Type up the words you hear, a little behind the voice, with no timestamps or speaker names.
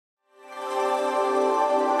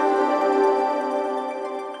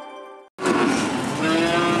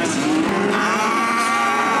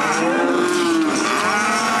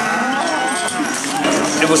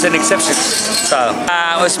was an exception. So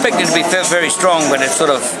I was expecting to be very strong, but it sort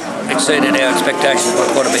of exceeded our expectations by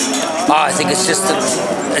quite a bit. I think it's just that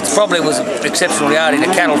it probably was exceptional yarding the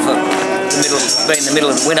cattle for being the middle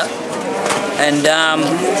of the winter, and our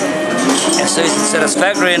season's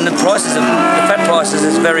satisfactory, and the fat prices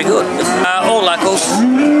is very good. All locals,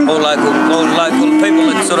 all local people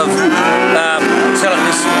that sort of sell at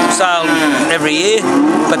this sale every year.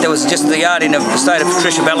 But there was just the yarding of the state of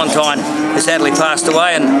Patricia Ballantyne, who sadly passed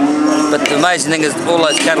away. But the amazing thing is all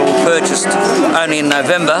those cattle were purchased only in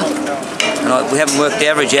November. And we haven't worked the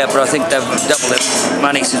average out, but I think they've doubled their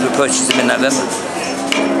money since we purchased them in November.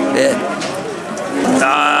 Yeah.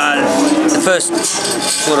 The first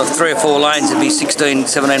sort of 3 or 4 lanes would be 16,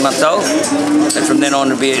 17 months old, and from then on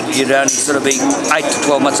you'd only sort of be 8 to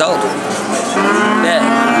 12 months old. Yeah,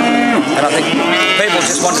 and I think people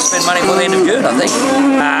just want to spend money for the end of June. I think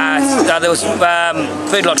there was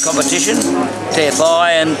feedlot competition,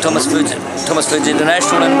 TFI and Thomas Foods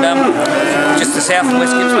International, and just the South and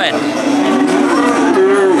West Gippsland.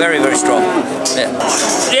 Very, very strong.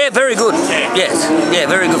 Yeah, very good. Yes, yeah,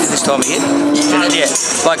 very good for this time of year. Yeah,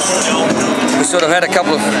 like we sort of had a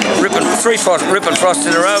couple of rip and frosts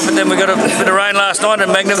in a row, but then we got a bit of rain last night and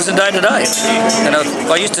a magnificent day today. And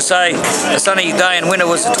I used to say a sunny day in winter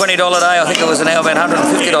was a $20 day. I think it was now about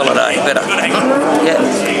 $150 day. Better. Yeah.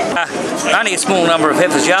 Only a small number of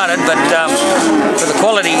heifers yarded, but for the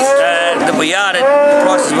quality that we yarded, the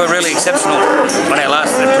prices were really exceptional on our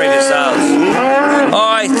previous sales.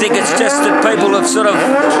 I think it's just that people have sort of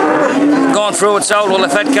gone through and sold all the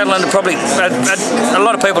fat cattle, and probably a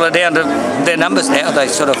lot of people are down to their numbers now. If they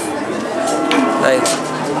sort of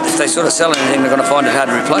sell anything, they're going to find it hard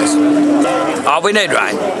to replace. Oh, we need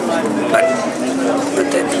rain, but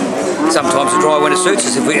sometimes the dry winter suits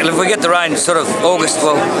us. If we get the rain sort of August,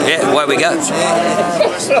 well, yeah, away we go.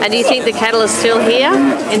 And do you think the cattle are still here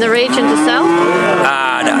in the region to sell?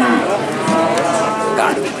 No,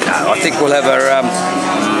 I think we'll have our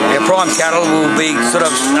prime cattle will be sort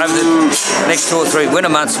of over the next 2 or 3 winter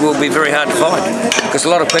months will be very hard to find, because a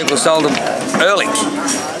lot of people sold them early,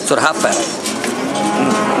 sort of half fat.